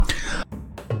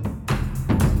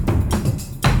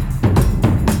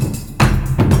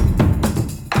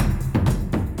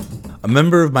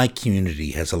member of my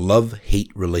community has a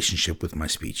love-hate relationship with my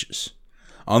speeches.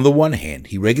 On the one hand,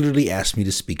 he regularly asks me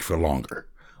to speak for longer.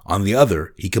 On the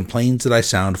other, he complains that I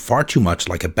sound far too much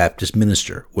like a Baptist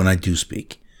minister when I do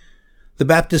speak. The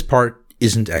Baptist part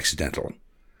isn't accidental.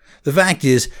 The fact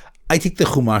is, I take the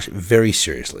Chumash very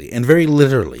seriously and very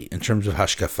literally in terms of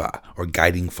hashkafa, or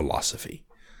guiding philosophy.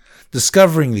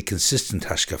 Discovering the consistent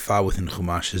hashkafa within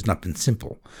Chumash has not been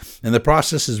simple, and the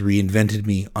process has reinvented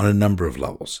me on a number of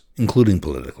levels, including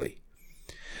politically.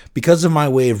 Because of my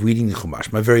way of reading the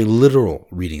Chumash, my very literal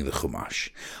reading of the Chumash,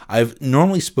 I've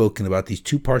normally spoken about these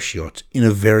two parshiot in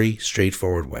a very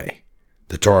straightforward way.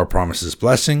 The Torah promises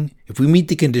blessing. If we meet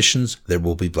the conditions, there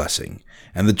will be blessing.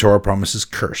 And the Torah promises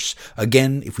curse.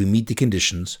 Again, if we meet the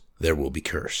conditions, there will be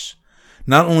curse.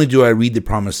 Not only do I read the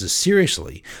promises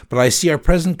seriously, but I see our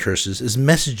present curses as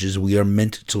messages we are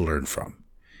meant to learn from.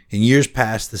 In years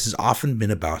past, this has often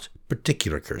been about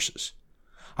particular curses.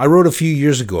 I wrote a few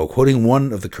years ago, quoting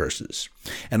one of the curses,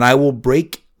 "And I will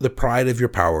break the pride of your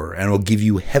power, and will give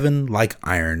you heaven like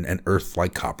iron and earth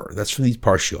like copper." That's from these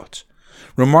parshiot.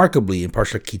 Remarkably, in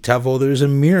Parshat Ki Tavo, there is a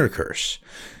mirror curse.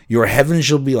 "Your heaven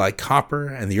shall be like copper,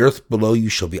 and the earth below you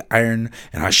shall be iron,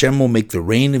 and Hashem will make the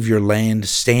rain of your land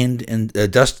stand in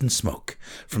dust and smoke.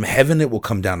 From heaven it will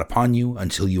come down upon you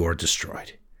until you are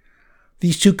destroyed."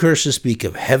 These two curses speak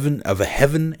of a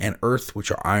heaven and earth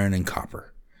which are iron and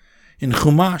copper. In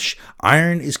Chumash,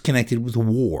 iron is connected with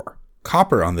war.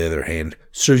 Copper, on the other hand,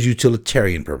 serves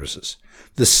utilitarian purposes.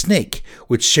 The snake,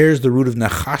 which shares the root of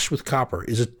Nachash with copper,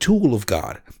 is a tool of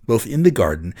God, both in the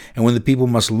garden and when the people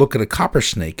must look at a copper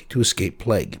snake to escape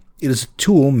plague. It is a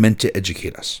tool meant to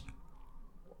educate us.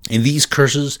 In these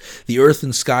curses, the earth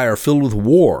and sky are filled with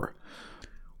war.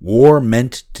 War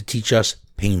meant to teach us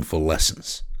painful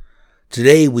lessons.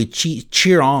 Today we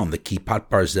cheer on the Kippat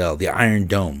Barzel, the Iron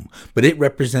Dome, but it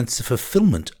represents the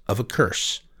fulfillment of a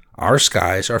curse. Our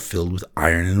skies are filled with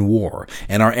iron and war,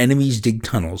 and our enemies dig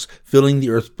tunnels, filling the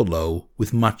earth below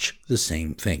with much the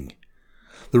same thing.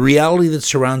 The reality that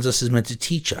surrounds us is meant to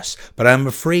teach us, but I am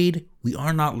afraid we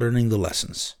are not learning the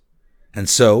lessons. And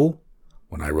so,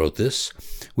 when I wrote this,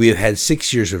 we have had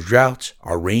 6 years of drought.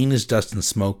 Our rain is dust and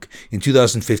smoke. In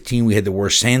 2015, we had the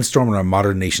worst sandstorm in our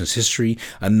modern nation's history.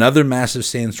 Another massive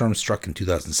sandstorm struck in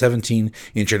 2017.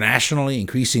 Internationally,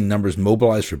 increasing numbers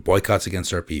mobilized for boycotts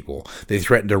against our people. They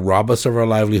threaten to rob us of our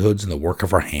livelihoods and the work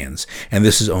of our hands. And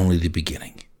this is only the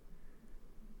beginning.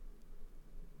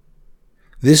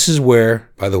 This is where,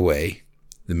 by the way,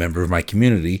 the member of my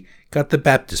community got the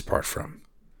Baptist part from.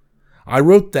 I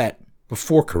wrote that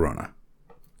before Corona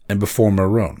and before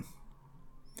Meron.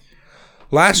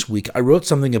 Last week, I wrote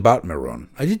something about Meron.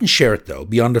 I didn't share it, though,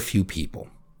 beyond a few people.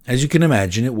 As you can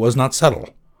imagine, it was not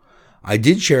subtle. I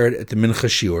did share it at the Mincha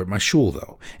Shiur at my shul,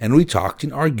 though, and we talked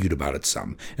and argued about it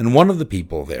some, and one of the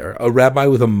people there, a rabbi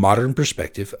with a modern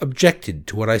perspective, objected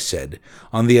to what I said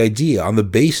on the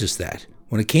basis that,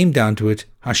 when it came down to it,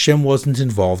 Hashem wasn't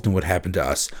involved in what happened to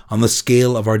us on the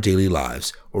scale of our daily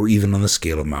lives, or even on the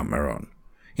scale of Mount Meron.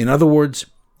 In other words,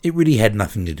 it really had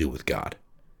nothing to do with God.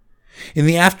 In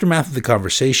the aftermath of the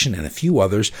conversation and a few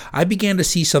others, I began to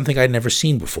see something I'd never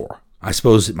seen before. I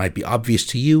suppose it might be obvious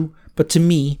to you, but to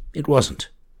me, it wasn't.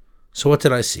 So what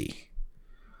did I see?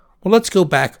 Well, let's go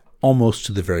back almost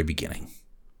to the very beginning.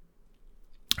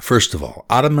 First of all,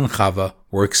 Adam and Chava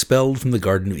were expelled from the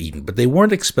Garden of Eden, but they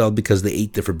weren't expelled because they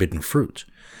ate the forbidden fruit.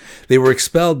 They were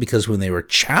expelled because when they were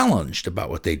challenged about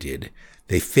what they did,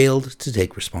 they failed to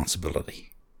take responsibility.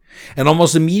 And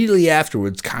almost immediately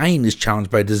afterwards, Cain is challenged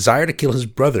by a desire to kill his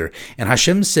brother, and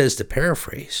Hashem says, to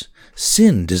paraphrase,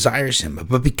 sin desires him,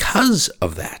 but because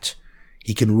of that,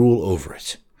 he can rule over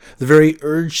it. The very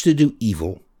urge to do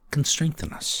evil can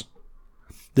strengthen us.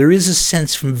 There is a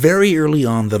sense from very early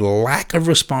on that a lack of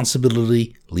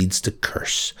responsibility leads to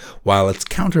curse, while its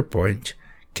counterpoint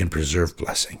can preserve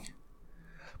blessing.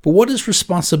 But what is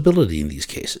responsibility in these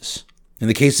cases? In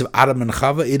the case of Adam and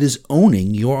Chava, it is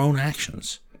owning your own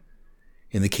actions.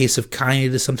 In the case of Cain,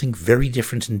 it is something very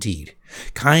different indeed.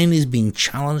 Cain is being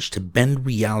challenged to bend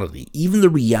reality, even the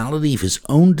reality of his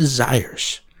own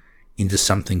desires, into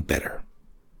something better.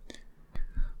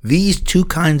 These two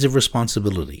kinds of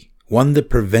responsibility, one that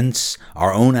prevents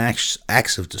our own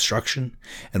acts of destruction,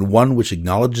 and one which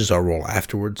acknowledges our role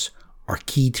afterwards, are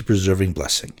key to preserving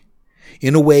blessing.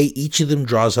 In a way, each of them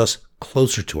draws us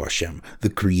closer to Hashem, the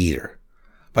Creator.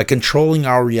 By controlling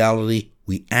our reality,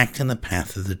 we act in the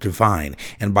path of the divine,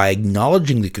 and by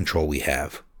acknowledging the control we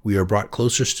have, we are brought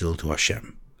closer still to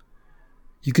Hashem.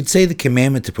 You could say the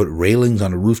commandment to put railings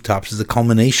on the rooftops is the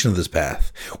culmination of this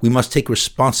path. We must take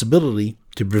responsibility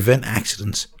to prevent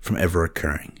accidents from ever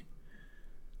occurring.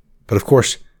 But of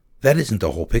course, That isn't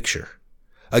the whole picture.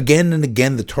 Again and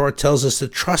again, the Torah tells us to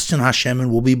trust in Hashem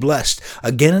and we'll be blessed.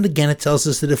 Again and again, it tells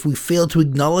us that if we fail to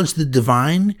acknowledge the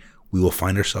divine, we will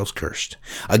find ourselves cursed.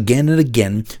 Again and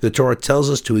again, the Torah tells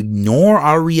us to ignore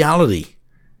our reality,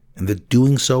 and that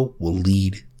doing so will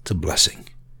lead to blessing.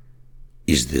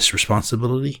 Is this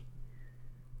responsibility?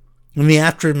 In the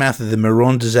aftermath of the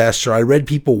Meron disaster, I read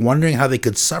people wondering how they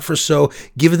could suffer so,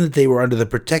 given that they were under the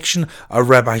protection of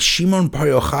Rabbi Shimon Bar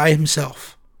Yochai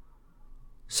himself.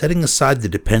 Setting aside the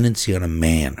dependency on a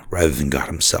man rather than God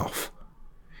himself,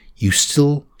 you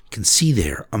still can see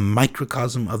there a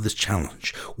microcosm of this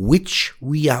challenge. Which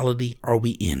reality are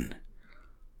we in?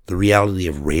 The reality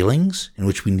of railings, in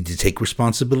which we need to take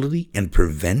responsibility and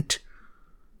prevent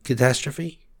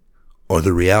catastrophe? Or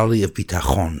the reality of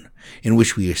bitachon, in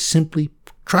which we simply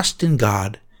trust in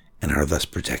God and are thus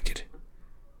protected?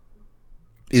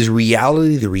 Is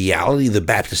reality the reality of the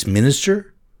Baptist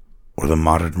minister or the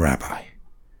modern rabbi?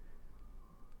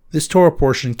 This Torah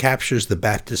portion captures the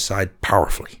Baptist side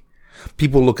powerfully.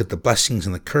 People look at the blessings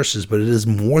and the curses, but it is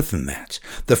more than that.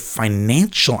 The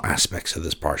financial aspects of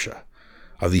this parsha,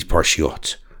 of these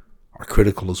parshiot, are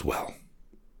critical as well.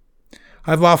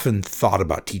 I've often thought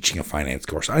about teaching a finance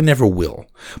course. I never will,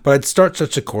 but I'd start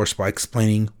such a course by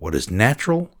explaining what is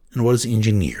natural and what is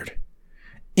engineered.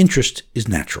 Interest is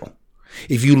natural.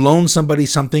 If you loan somebody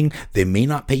something, they may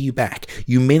not pay you back.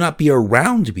 You may not be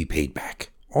around to be paid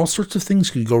back. All sorts of things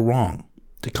could go wrong.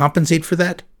 To compensate for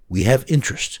that, we have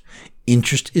interest.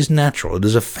 Interest is natural. It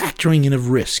is a factoring in of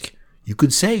risk. You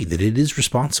could say that it is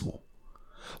responsible.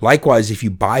 Likewise, if you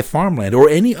buy farmland or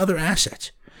any other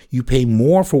asset, you pay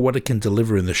more for what it can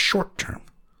deliver in the short term.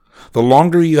 The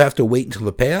longer you have to wait until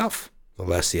the payoff, the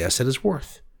less the asset is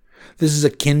worth. This is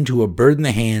akin to a bird in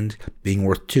the hand being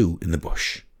worth two in the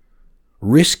bush.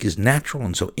 Risk is natural,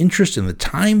 and so interest and the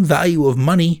time value of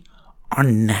money are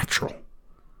natural.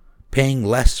 Paying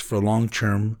less for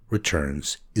long-term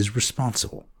returns is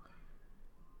responsible.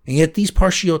 And yet these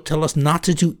parshiot tell us not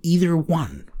to do either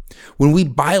one. When we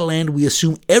buy land, we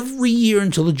assume every year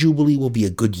until the Jubilee will be a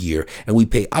good year, and we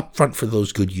pay upfront for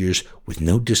those good years with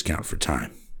no discount for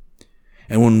time.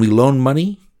 And when we loan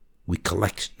money, we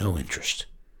collect no interest.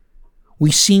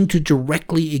 We seem to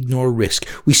directly ignore risk.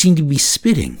 We seem to be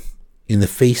spitting in the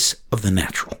face of the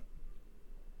natural.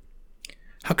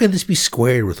 How can this be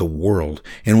squared with a world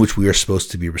in which we are supposed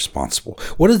to be responsible?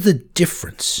 What is the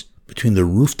difference between the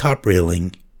rooftop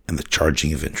railing and the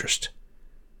charging of interest?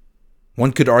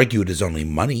 One could argue it is only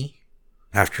money.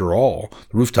 After all,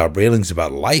 the rooftop railing is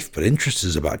about life, but interest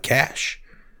is about cash.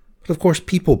 But of course,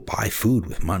 people buy food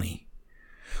with money.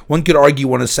 One could argue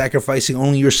one is sacrificing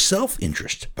only your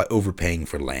self-interest by overpaying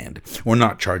for land or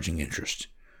not charging interest.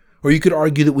 Or you could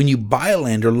argue that when you buy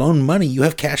land or loan money, you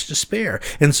have cash to spare,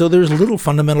 and so there is little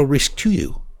fundamental risk to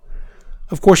you.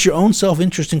 Of course, your own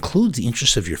self-interest includes the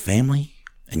interests of your family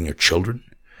and your children.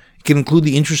 It can include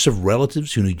the interests of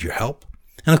relatives who need your help.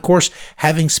 And of course,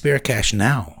 having spare cash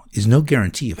now is no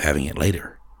guarantee of having it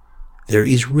later. There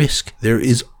is risk. There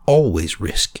is always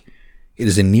risk. It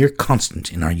is a near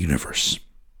constant in our universe.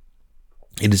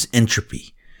 It is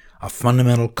entropy, a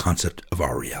fundamental concept of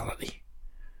our reality.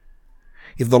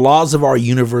 If the laws of our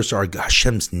universe are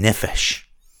Hashem's nefesh,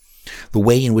 the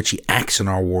way in which he acts in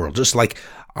our world, just like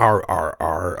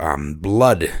our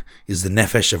blood is the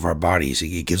nefesh of our bodies,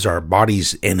 it gives our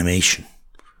bodies animation.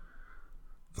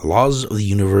 The laws of the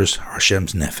universe are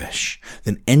Hashem's nefesh,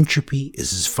 then entropy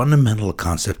is as fundamental a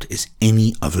concept as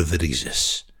any other that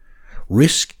exists.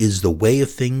 Risk is the way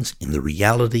of things in the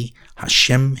reality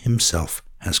Hashem himself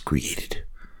has created.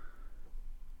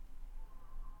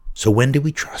 So when do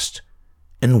we trust,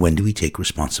 and when do we take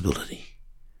responsibility?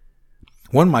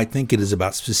 One might think it is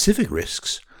about specific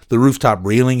risks. The rooftop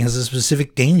railing has a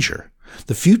specific danger.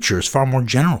 The future is far more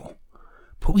general.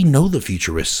 But we know the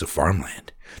future risks of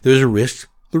farmland. There's a risk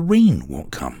the rain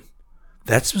won't come.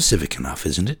 That's specific enough,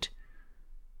 isn't it?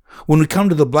 When we come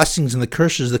to the blessings and the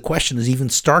curses, the question is even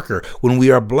starker. When we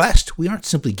are blessed, we aren't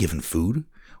simply given food.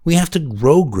 We have to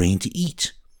grow grain to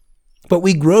eat. But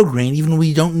we grow grain even when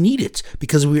we don't need it,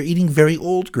 because we are eating very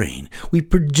old grain. We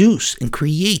produce and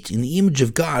create in the image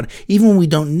of God even when we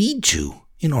don't need to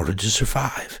in order to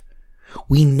survive.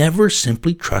 We never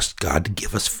simply trust God to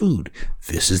give us food.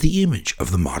 This is the image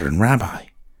of the modern rabbi.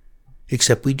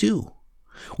 Except we do.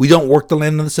 We don't work the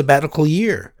land in the sabbatical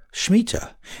year,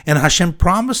 Shemitah, and Hashem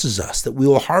promises us that we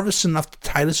will harvest enough to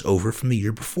tide us over from the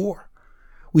year before.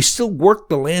 We still work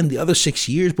the land the other 6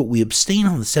 years, but we abstain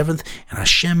on the 7th, and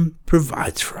Hashem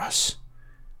provides for us.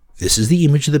 This is the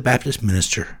image of the Baptist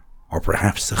minister, or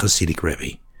perhaps the Hasidic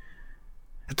Rebbe.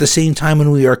 At the same time,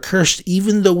 when we are cursed,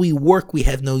 even though we work, we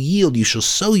have no yield. You shall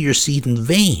sow your seed in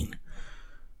vain.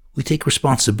 We take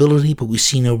responsibility, but we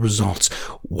see no results.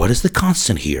 What is the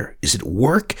constant here? Is it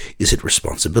work? Is it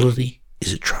responsibility?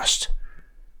 Is it trust?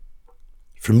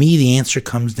 For me, the answer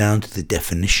comes down to the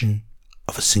definition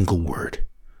of a single word: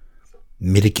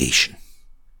 mitigation.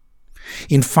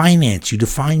 In finance, you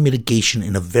define mitigation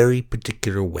in a very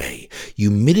particular way. You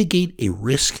mitigate a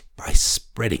risk by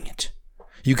spreading it.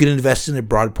 You can invest in a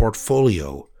broad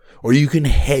portfolio, or you can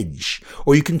hedge,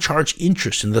 or you can charge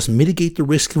interest and thus mitigate the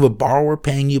risk of a borrower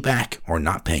paying you back or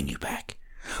not paying you back.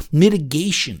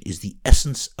 Mitigation is the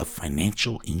essence of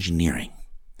financial engineering.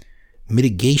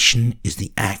 Mitigation is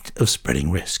the act of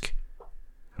spreading risk.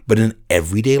 But in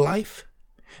everyday life,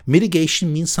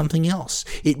 mitigation means something else.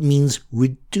 It means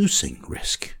reducing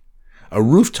risk. A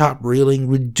rooftop railing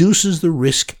reduces the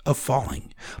risk of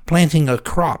falling. Planting a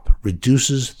crop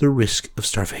reduces the risk of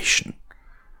starvation.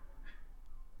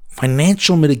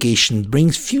 Financial mitigation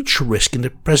brings future risk into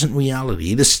present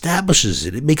reality. It establishes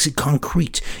it. It makes it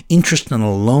concrete. Interest on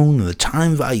a loan and the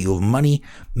time value of money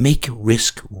make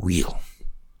risk real.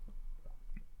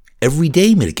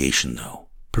 Everyday mitigation, though,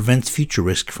 prevents future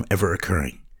risk from ever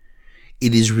occurring.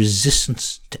 It is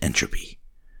resistance to entropy.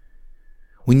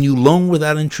 When you loan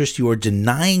without interest, you are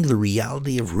denying the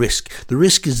reality of risk. The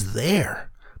risk is there,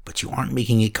 but you aren't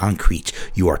making it concrete.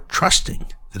 You are trusting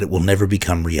that it will never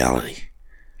become reality.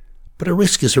 But a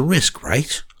risk is a risk,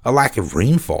 right? A lack of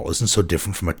rainfall isn't so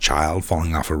different from a child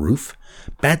falling off a roof.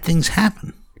 Bad things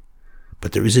happen.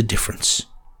 But there is a difference.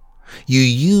 You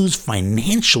use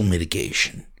financial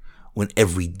mitigation when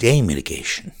everyday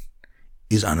mitigation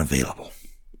is unavailable.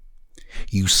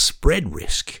 You spread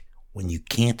risk when you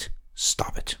can't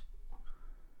stop it.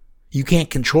 You can't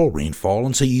control rainfall,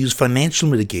 and so you use financial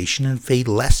mitigation and pay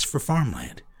less for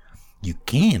farmland. You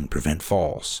can prevent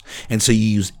falls, and so you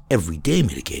use everyday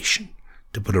mitigation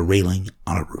to put a railing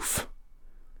on a roof.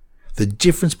 The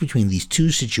difference between these two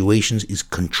situations is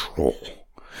control.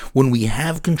 When we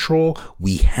have control,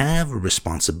 we have a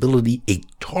responsibility, a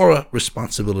Torah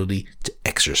responsibility, to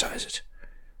exercise it.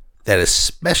 That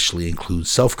especially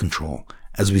includes self-control,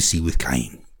 as we see with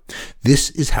Cain. This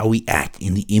is how we act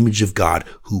in the image of God,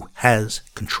 who has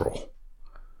control.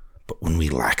 But when we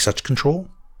lack such control,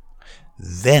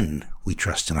 then we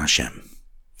trust in Hashem.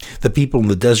 The people in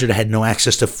the desert had no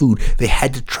access to food. They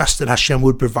had to trust that Hashem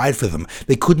would provide for them.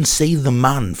 They couldn't save the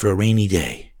man for a rainy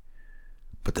day.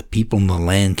 But the people in the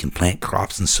land can plant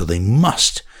crops, and so they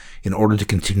must, in order to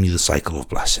continue the cycle of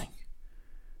blessing.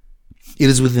 It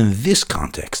is within this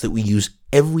context that we use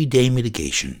everyday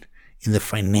mitigation in the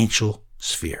financial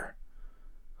sphere.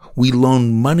 We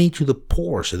loan money to the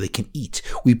poor so they can eat.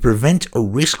 We prevent a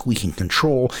risk we can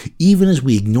control, even as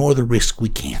we ignore the risk we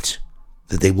can't,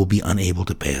 that they will be unable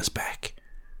to pay us back.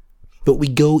 But we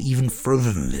go even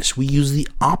further than this. We use the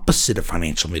opposite of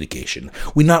financial mitigation.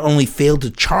 We not only fail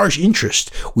to charge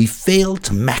interest, we fail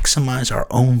to maximize our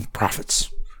own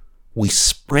profits. We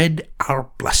spread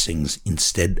our blessings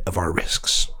instead of our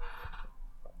risks.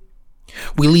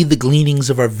 We leave the gleanings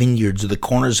of our vineyards or the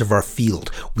corners of our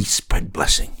field. We spread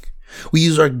blessing. We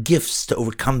use our gifts to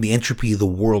overcome the entropy of the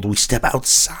world. We step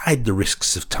outside the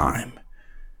risks of time.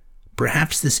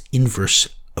 Perhaps this inverse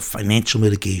of financial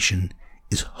mitigation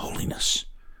is holiness.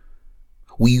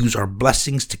 We use our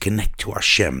blessings to connect to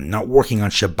Hashem, not working on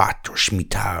Shabbat or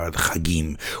Shemitah or the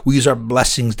Chagim. We use our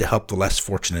blessings to help the less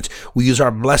fortunate. We use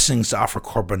our blessings to offer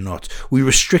korbanot. We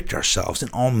restrict ourselves in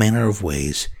all manner of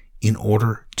ways in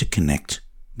order to connect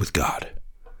with God.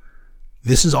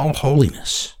 This is all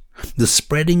holiness. The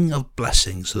spreading of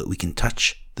blessing so that we can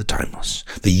touch the timeless.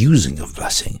 The using of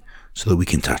blessing so that we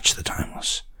can touch the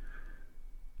timeless.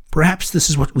 Perhaps this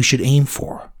is what we should aim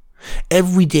for.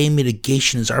 Everyday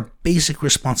mitigation is our basic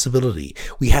responsibility.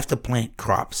 We have to plant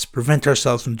crops, prevent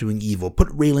ourselves from doing evil, put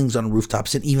railings on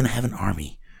rooftops, and even have an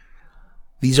army.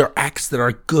 These are acts that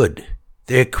are good.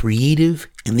 They're creative,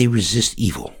 and they resist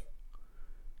evil.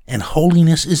 And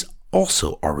holiness is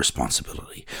also our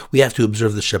responsibility. We have to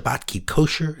observe the Shabbat, keep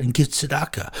kosher, and give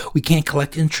tzedakah. We can't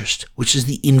collect interest, which is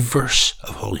the inverse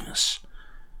of holiness.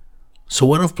 So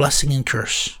what of blessing and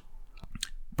curse?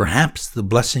 Perhaps the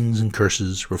blessings and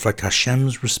curses reflect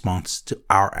Hashem's response to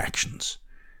our actions.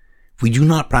 If we do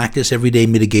not practice everyday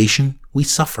mitigation, we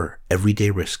suffer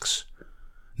everyday risks.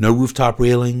 No rooftop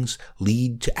railings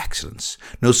lead to accidents.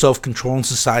 No self-control in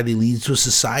society leads to a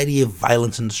society of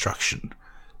violence and destruction.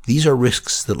 These are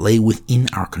risks that lay within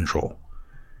our control.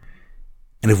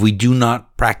 And if we do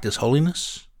not practice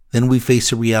holiness, then we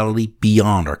face a reality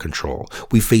beyond our control.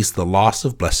 We face the loss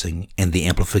of blessing and the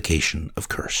amplification of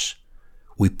curse.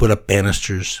 We put up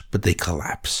banisters, but they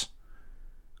collapse.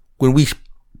 When we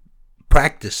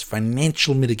practice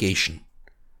financial mitigation,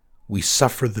 we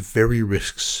suffer the very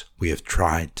risks we have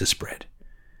tried to spread.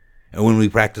 And when we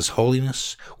practice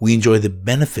holiness, we enjoy the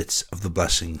benefits of the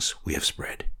blessings we have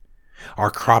spread.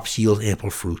 Our crops yield ample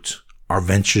fruit, our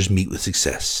ventures meet with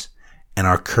success, and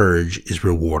our courage is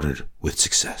rewarded with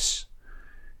success.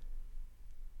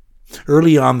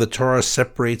 Early on, the Torah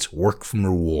separates work from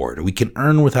reward. We can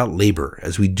earn without labor,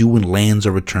 as we do when lands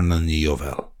are returned on the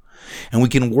Yovel. And we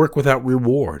can work without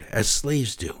reward, as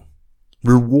slaves do.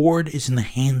 Reward is in the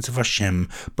hands of Hashem,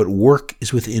 but work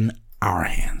is within our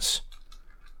hands.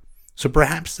 So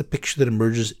perhaps the picture that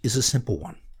emerges is a simple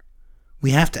one.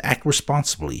 We have to act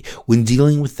responsibly when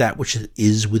dealing with that which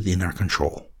is within our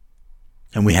control.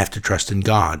 And we have to trust in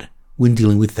God when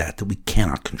dealing with that we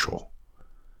cannot control.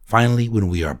 Finally, when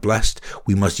we are blessed,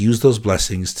 we must use those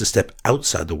blessings to step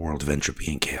outside the world of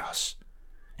entropy and chaos.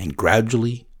 And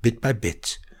gradually, bit by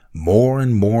bit, more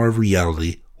and more of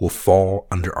reality will fall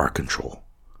under our control.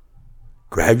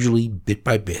 Gradually, bit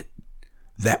by bit,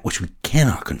 that which we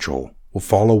cannot control will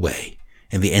fall away,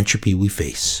 and the entropy we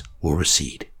face will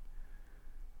recede.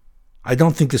 I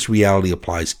don't think this reality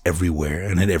applies everywhere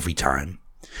and at every time.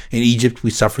 In Egypt, we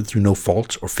suffered through no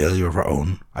fault or failure of our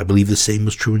own. I believe the same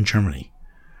was true in Germany.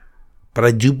 But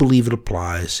I do believe it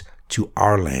applies to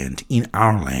our land, in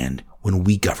our land, when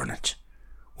we govern it.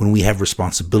 When we have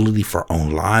responsibility for our own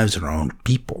lives and our own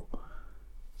people,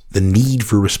 the need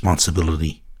for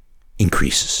responsibility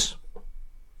increases.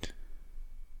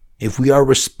 If we are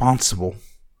responsible,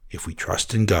 if we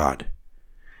trust in God,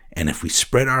 and if we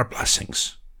spread our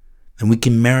blessings, then we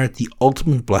can merit the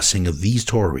ultimate blessing of these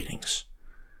Torah readings.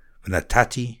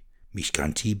 V'natati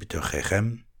mishkanti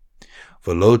b'tochechem,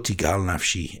 v'lo tigal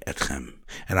nafshi etchem.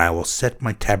 And I will set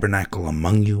my tabernacle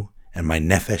among you, and my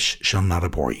nefesh shall not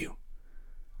abhor you.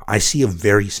 I see a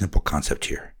very simple concept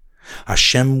here.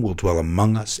 Hashem will dwell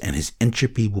among us, and his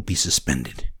entropy will be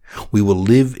suspended. We will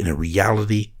live in a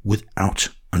reality without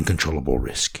uncontrollable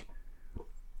risk.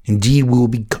 Indeed, we will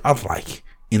be godlike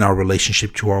in our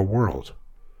relationship to our world.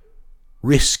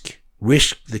 Risk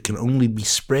that can only be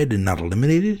spread and not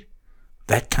eliminated,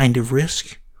 that kind of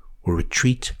risk will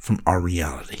retreat from our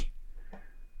reality.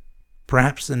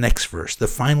 Perhaps the next verse, the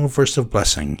final verse of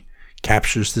blessing,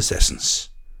 captures this essence.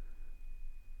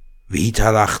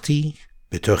 V'hitalachti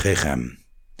b'tochechem,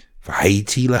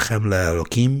 v'hayiti lachem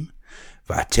le'elokim,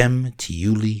 v'atem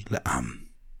tiyuli le'am.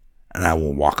 And I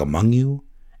will walk among you,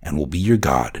 and will be your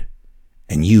God,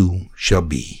 and you shall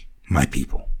be my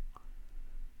people.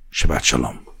 Shabbat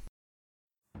Shalom.